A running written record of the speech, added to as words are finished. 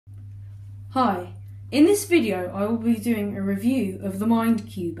Hi, in this video I will be doing a review of the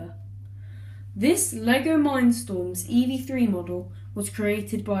Mindcub3r. This Lego Mindstorms EV3 model was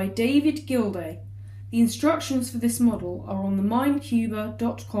created by David Gilday. The instructions for this model are on the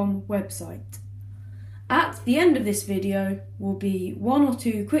mindcub3r.com website. At the end of this video will be 1 or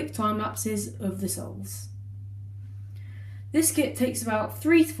 2 quick time lapses of the solves. This kit takes about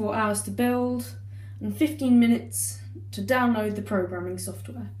 3 to 4 hours to build and 15 minutes to download the programming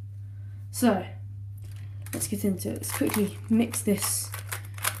software. So, let's get into it. Let's quickly mix this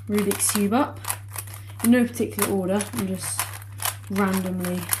Rubik's Cube up, in no particular order, and just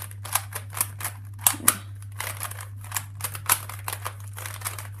randomly.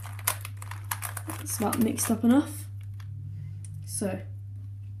 It's about mixed up enough. So,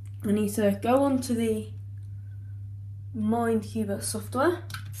 I need to go onto the Mindcub3r software,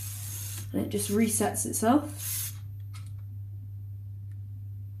 and it just resets itself.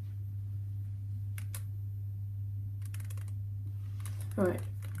 Right,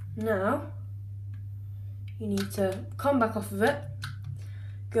 now you need to come back off of it,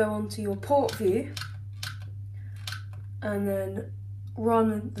 go onto your port view, and then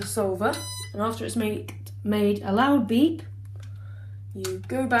run the solver. And after it's made a loud beep, you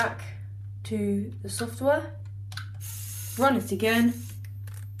go back to the software, run it again,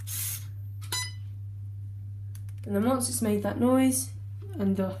 and then once it's made that noise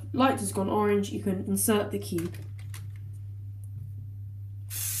and the light has gone orange, you can insert the cube.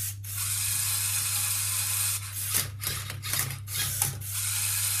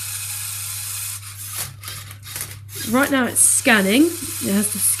 Right now it's scanning. It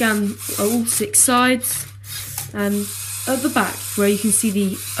has to scan all 6 sides, and at the back where you can see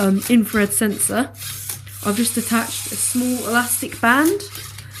the infrared sensor, I've just attached a small elastic band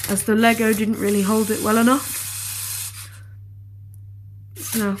as the Lego didn't really hold it well enough.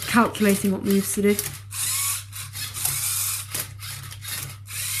 It's now calculating what moves to do.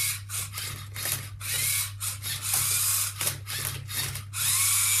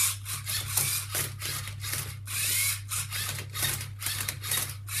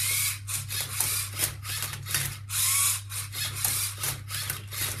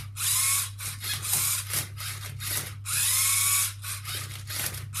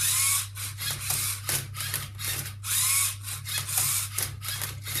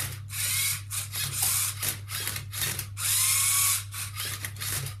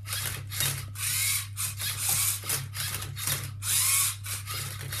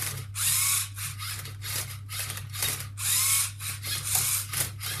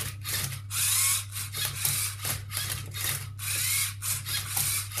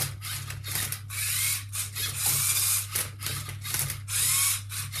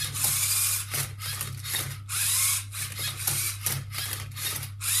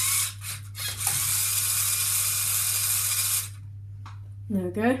 There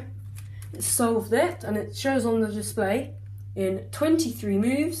we go, it's solved it, and it shows on the display in 23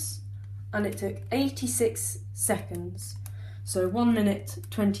 moves, and it took 86 seconds, so 1 minute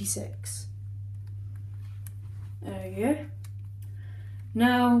 26. There we go.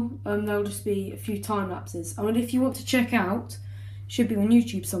 Now there'll just be a few time lapses. I wonder if you want to check out, should be on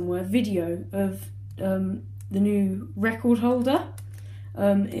YouTube somewhere, video of the new record holder.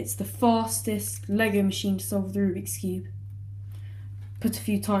 It's the fastest Lego machine to solve the Rubik's Cube. Put a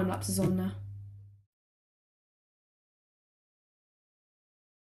few time lapses on now.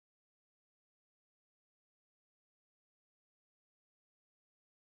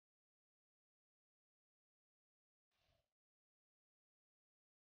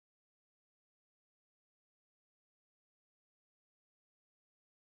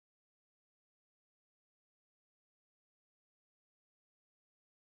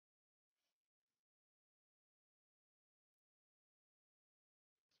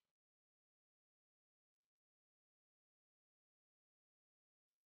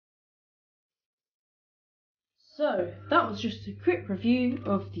 So, that was just a quick review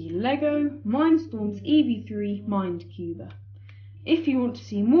of the Lego Mindstorms EV3 Mindcub3r. If you want to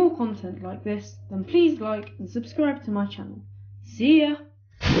see more content like this, then please like and subscribe to my channel. See ya!